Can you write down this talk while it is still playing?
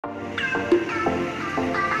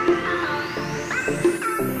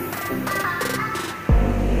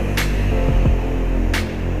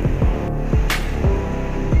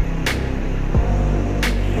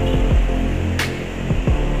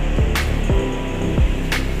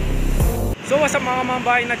what's up mga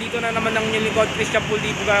mambahay, na dito na naman ng inyong lingkod, Christian Pool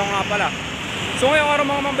di Bukayan nga pala. So ngayong araw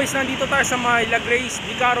mga mambays, nandito tayo sa may Graze,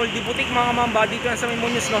 di Galore, di Butik mga mamba, dito yan sa may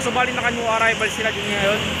Muñoz, no? So bali na new arrival sila din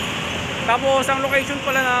ngayon. Tapos ang location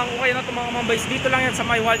pala ng Ukayan na ito mga mambays, dito lang yan sa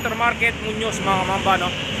may Walter Market, Muñoz mga mamba,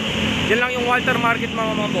 no? Yan lang yung Walter Market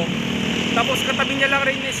mga mambo. Tapos katabi niya lang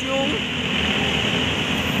rin is yung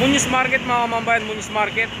Muñoz Market mga mambayan, Muñoz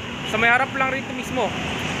Market. Sa may harap lang rin ito mismo.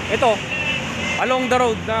 Ito, along the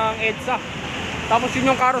road ng EDSA. Tapos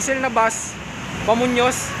yun yung carousel na bus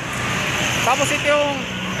pamuñoz. Tapos ito yung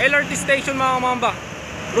LRT station mga mamba,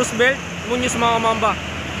 Roosevelt, Muñoz mga mamba.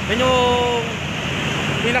 Yan yung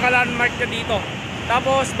pinaka landmark niya dito.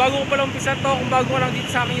 Tapos bago ko pala umpisa to, kung bago ka lang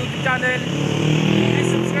dito sa aking YouTube channel,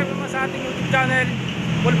 please subscribe naman sa ating YouTube channel,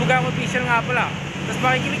 Pool Bukayan Official nga pala. Tapos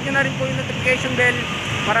makiklik nyo na rin po yung notification bell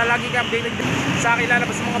para lagi ka updated sa akin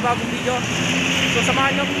lalabas sa mga bagong video. So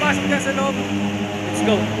samahan nyo pumasok dyan sa loob. Let's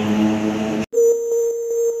go!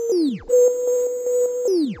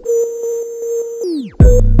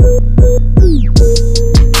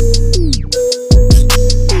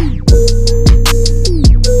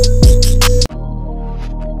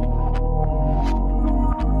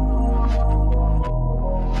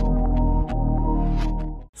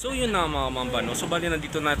 So yun na mga mamba, no? So bali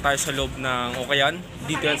nandito na tayo sa loob ng Ukayan.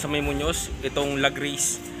 Dito yan sa may Muñoz. Itong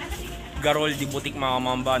Graze, Galore, di Butik mga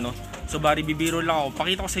mamba, no? So bali bibiro lang ako.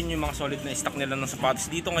 Pakita ko sa inyo yung mga solid na stock nila ng sapatos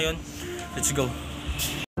dito ngayon. Let's go!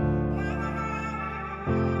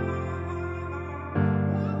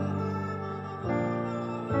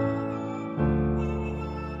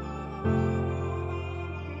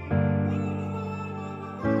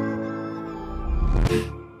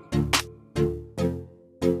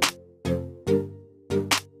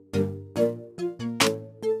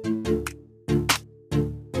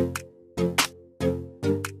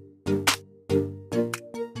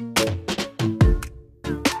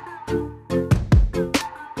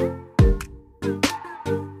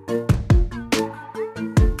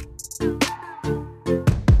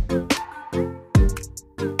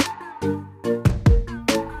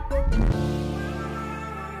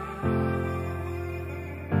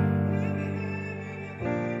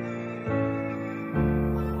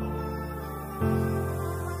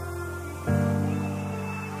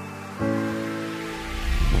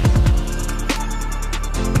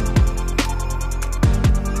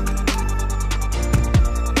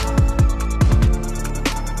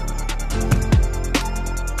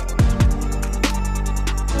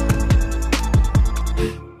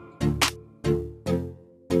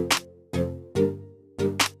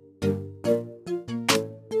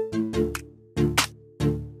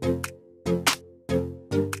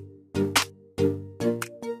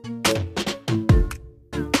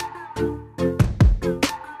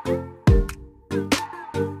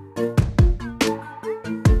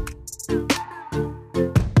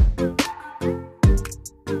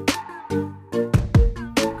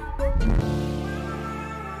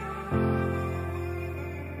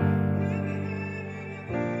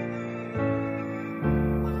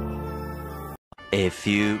 A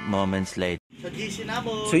few moments later.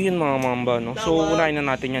 So yun mga mamba, no? So unahin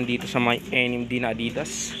na natin yan dito sa may NMD na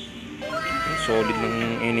Adidas. Solid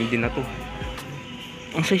ng NMD na to.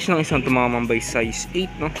 Ang size ng isang to mga mamba is size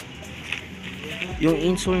 8, no? Yung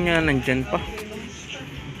insole nya nandyan pa.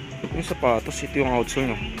 Yung sapatos, ito yung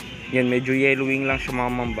outsole, no? Yan, medyo yellowing lang siya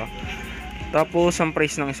mga mamba. Tapos ang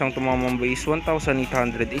price ng isang to mga mamba is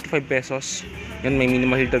 1,885 pesos. Yan, may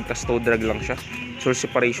minimal drag, tas toe drag lang siya. Sole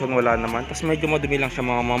separation wala naman. Tapos medyo madumi lang siya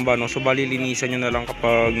mga mamba, no? So bali linisan nyo na lang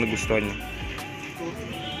kapag nagustuhan nyo.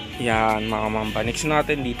 Yan mga mamba. Next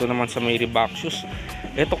natin dito naman sa may Reebok shoes.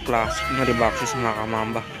 Ito classic na Reebok shoes mga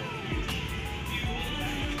mamba.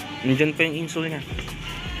 Nandyan pa yung insole nya.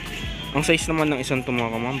 Ang size naman ng isang to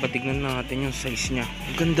mga mamba, tignan natin yung size nya.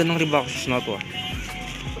 Ang ganda ng Reebok shoes na to, ah.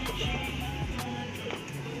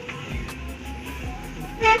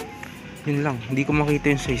 Yun lang, hindi ko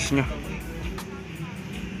makita yung size nya.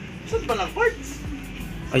 Saan ba lang parts?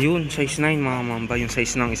 Ayun, size 9 mga mamba, yung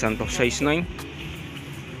size ng isang to, size 9.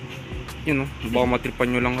 Yun, no? Baka matripan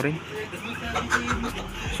nyo lang rin.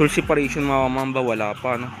 Sole separation mga mamba, wala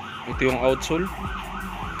pa, no? Ito yung outsole.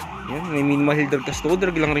 Yan, may minimal drag, tas toe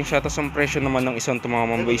drag lang rin siya. Tas ang presyo naman ng isang to mga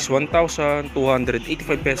mamba is 1,285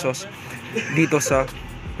 pesos dito sa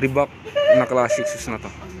Reebok na classic shoes na to.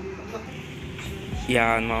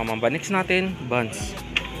 Yan mga mamba. Next natin, Vans.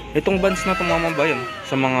 Itong Vans na to mga mamba, yan,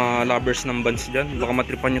 sa mga lovers ng Vans dyan, baka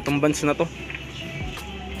matripan nyo itong Vans na to.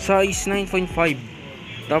 Size 9.5.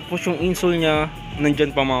 Tapos yung insole nya,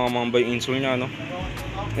 nandyan pa mga mamba yung insole nya, no?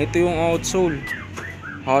 Ito yung outsole.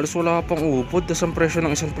 Halos wala pang upod. Tas ang presyo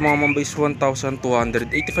ng isang tumamambay is 1,285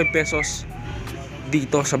 pesos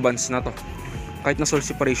dito sa bands na to. Kahit na sole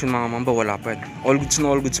separation mga mamba, wala pa yan. All goods na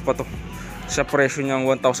all goods pa to. Sa presyo niyang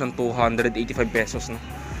 1,285 pesos no.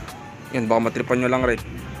 Yan, baka matripan nyo lang rin.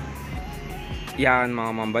 Yan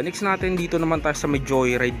mga mamba. Next natin dito naman tayo sa may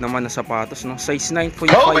joyride naman na sapatos no. Size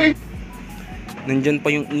 9.5. Nandyan pa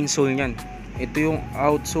yung insole nyan. Ito yung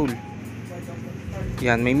outsole.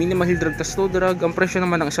 Yan, may minimal heel drag tas toe drag. Ang presyo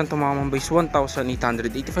naman ng isang tumamambay is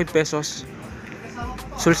 1,885 pesos.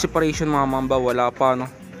 Sole separation mga mamba, wala pa no.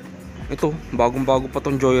 Ito, bagong bago pa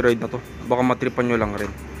tong joyride na to. Baka matripan nyo lang rin.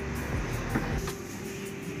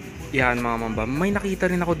 Yan mga mamba. May nakita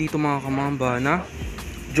rin ako dito mga kamamba na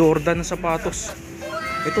Jordan na sapatos.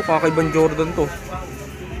 Ito, kakaibang Jordan to.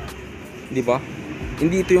 Di ba?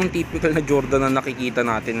 Hindi ito yung typical na Jordan na nakikita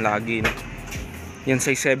natin lagi no? Yan,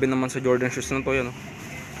 size 7 naman sa Jordan shoes na to yan no?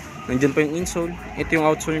 Nandyan pa yung insole. Ito yung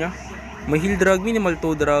outsole nya. May heel drag, minimal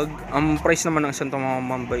toe drag. Ang price naman ng isang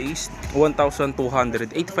tumamamba is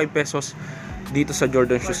 1,285 pesos dito sa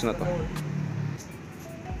Jordan shoes na to.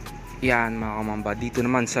 Yan mga kamamba. Dito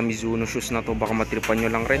naman sa Mizuno shoes na to, baka matripan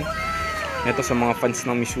nyo lang rin. Ito sa mga fans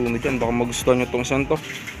ng Mizuno dyan, baka magustuhan nyo itong isang to.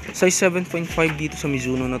 Size 7.5 dito sa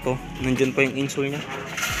Mizuno na to. Nandyan pa yung insole nya.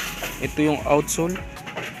 Ito yung outsole.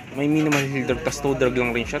 May minimal heel drag, tas toe drag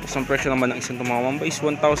lang rin siya. Tas ang presyo naman ng isang tumamamba is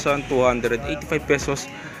 1,285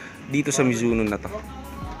 pesos dito sa Mizuno na to.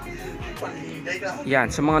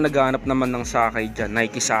 Yan, sa mga naghahanap naman ng sakay dyan,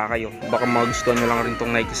 Nike sakay oh. Baka magustuhan nyo lang rin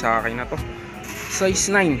tong Nike sakay na to.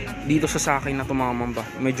 Size 9 dito sa sakay na to mga mamba.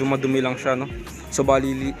 Medyo madumi lang siya no. So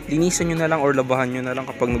bali linisan nyo na lang or labahan nyo na lang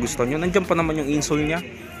kapag nagustuhan nyo. Nandiyan pa naman yung insole nya.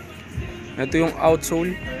 Ito yung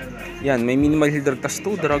outsole. Yan, may minimal heel drag tas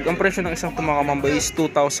toe drag. Ang presyo ng isang tumakamamba is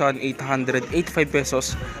 2,885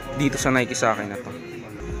 pesos dito sa Nike sa akin na to.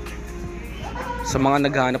 Sa mga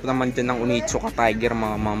naghahanap naman dyan ng Onitsuka Tiger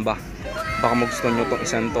mga mamba, baka magustuhan nyo itong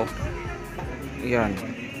isang to. Yan,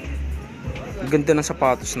 ganda ng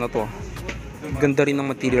sapatos na to. Ganda rin ng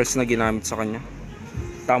materials na ginamit sa kanya.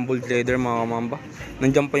 Tumbled leather mga mamba.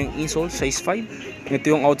 Nandiyan pa yung insole, size 5. Ito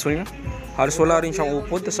yung outsole nya. Halos wala rin siyang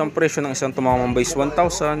upod. Tas ang presyo ng isang tumamamba is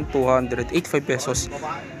 1,285 pesos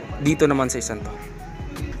dito naman sa isang to.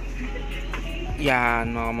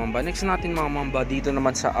 Yan mga mamba. Next natin mga mamba, dito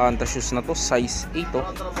naman sa Anta shoes na to, size 8 oh.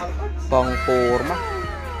 Pang forma.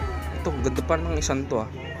 Ito, ganda pa ng isang to ah.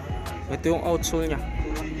 Ito yung outsole nya.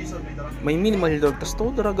 May minimal heel drag tas toe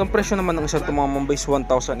drag. Ang presyo naman ng isang tumamamba is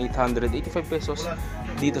 1,885 pesos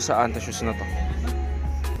dito sa Anta shoes na to.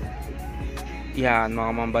 Yan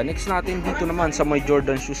mga mamba. Next natin dito naman sa may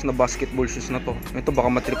Jordan shoes na basketball shoes na to. Ito baka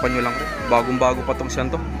matripan nyo lang rin. Bagong bago pa tong siyan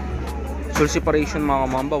to. Sole separation mga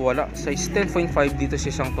mamba, wala. Size 10.5 dito sa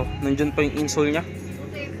isang to. Nandyan pa yung insole nya.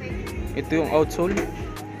 Ito yung outsole.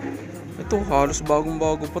 Ito halos bagong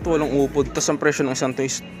bago pa to, walang upod. Tas ang presyo ng isang to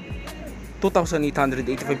is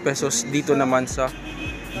 2,885 pesos dito naman sa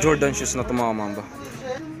Jordan shoes na to mga mamba.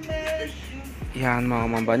 Yan mga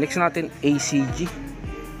mamba. Next natin ACG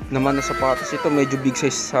naman na sapatos. Ito medyo big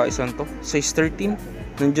size sa isang to, size 13.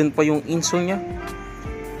 Nandyan pa yung insole nya.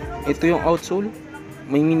 Ito yung outsole.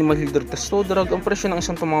 May minimal heel drag tas toe drag. Ang presyo ng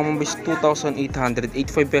isang to mga mamba is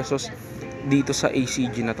 2,885 pesos dito sa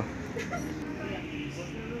ACG na to.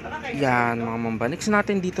 Yan mga mamba. Next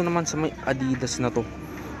natin dito naman sa may Adidas na to,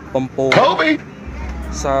 Pampo,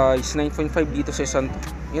 size 9.5 dito sa isang to.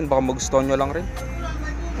 Yan, baka magustuhan nyo lang rin.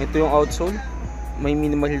 Ito yung outsole. May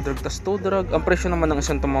minimal heel drag tas toe drag. Ang presyo naman ng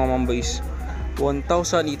isang to mga mamba is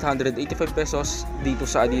 1,885 pesos dito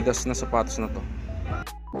sa Adidas na sapatos na to.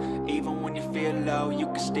 Even when you feel low, you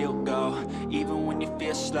can still go. Even when you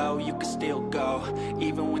feel slow, you can still go.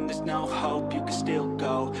 Even when there's no hope, you can still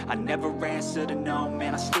go. I never answer to no,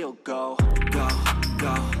 man, I still go. Go,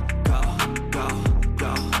 go, go, go,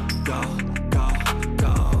 go, go, go, go,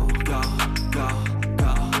 go, go,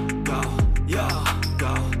 go, go, yo,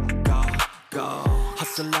 go, go, go.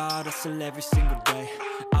 Hustle hard, hustle every single day.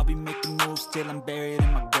 I'll be making moves till I'm buried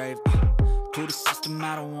in my grave. To the system,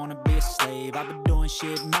 I don't wanna be a slave. I've been doing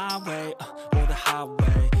shit my way, or the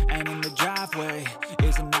highway. And in the driveway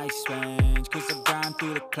is a nice range. Cause I grind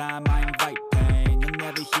through the climb, I invite pain. You'll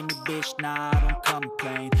never hear me, bitch, nah, I don't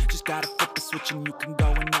complain. Just gotta flip the switch and you can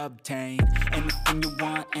go and obtain anything you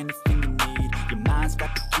want, anything you need. Your mind's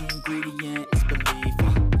got the key ingredient, it's belief.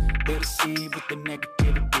 They deceive with the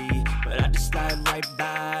negativity, but I just slide right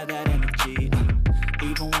by that energy.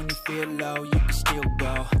 Even when you feel low, you can still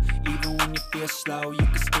go. Even when you feel slow, you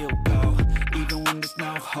can still go. Even when there's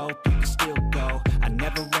no hope, you can still go. I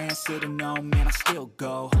never answer to no, man, I still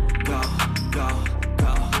go. Go, go,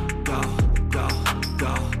 go, go, go,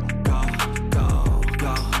 go, go, go,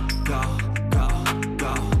 go,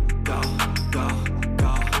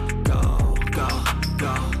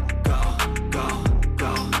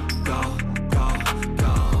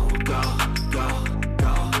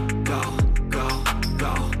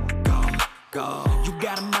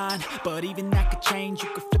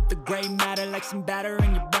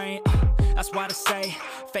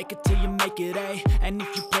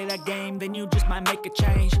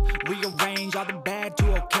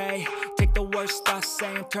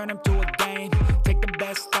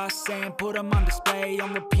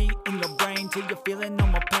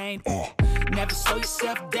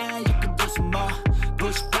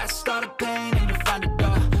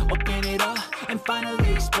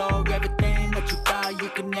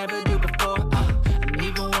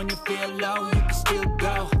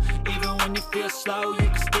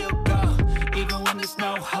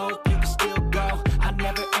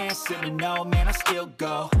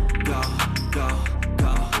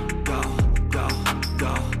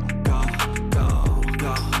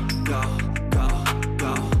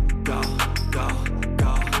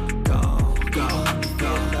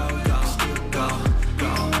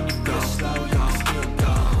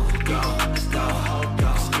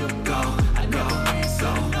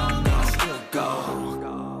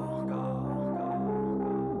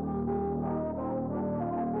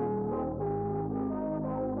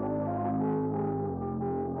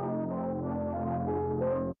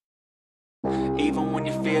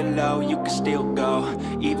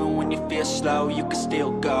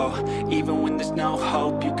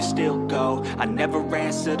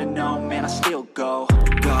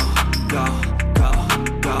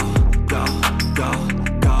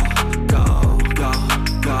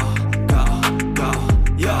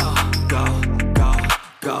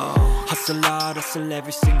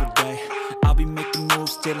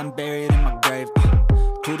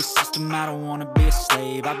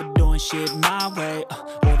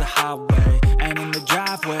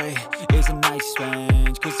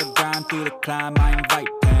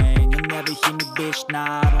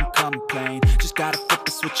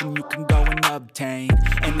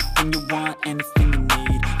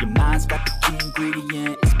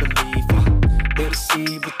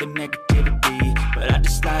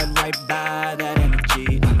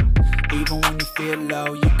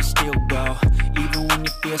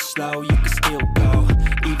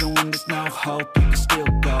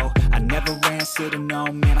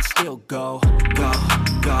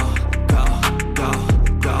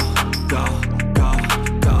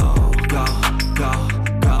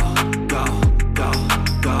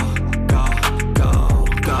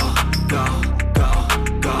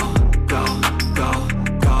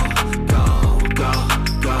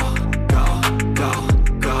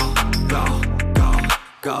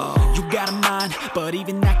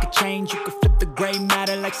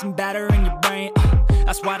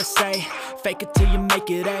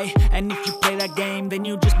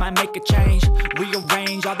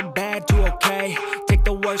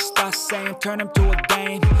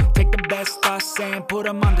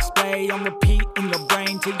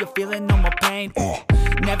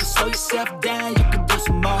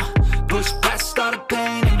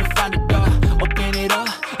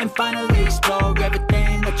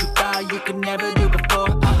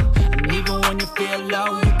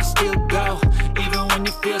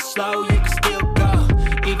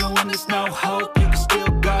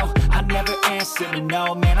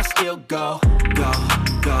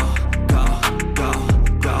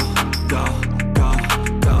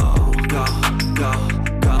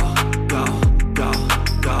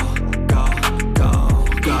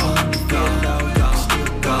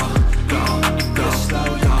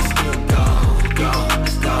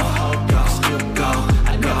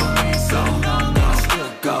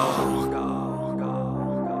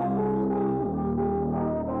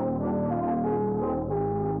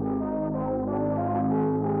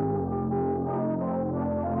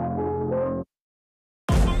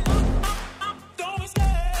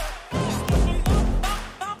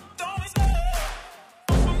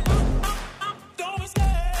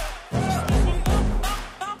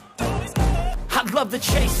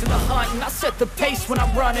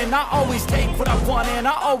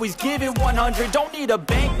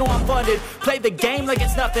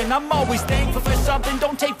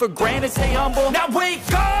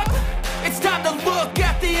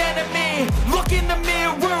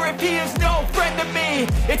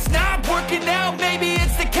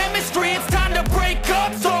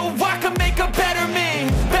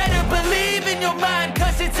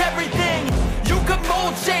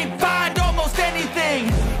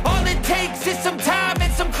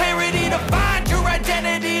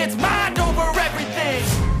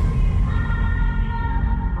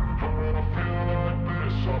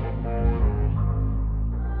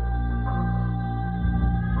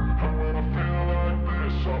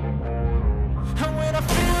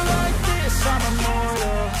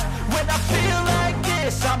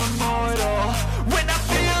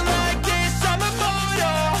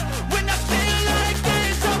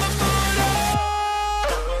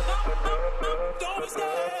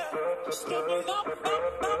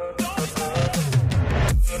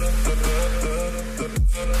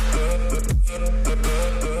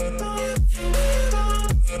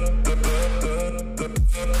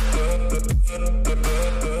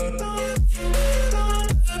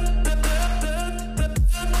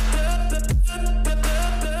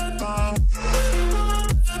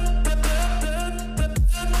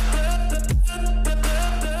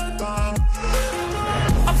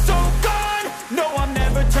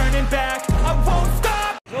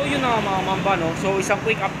 mamba, no? So isang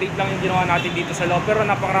quick update lang yung ginawa natin dito sa loob, pero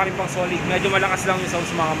napakarami pang solid. Medyo malakas lang yung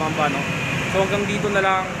sounds mga mamba, no? So hanggang dito na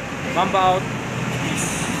lang. Mamba out.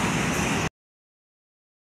 Peace.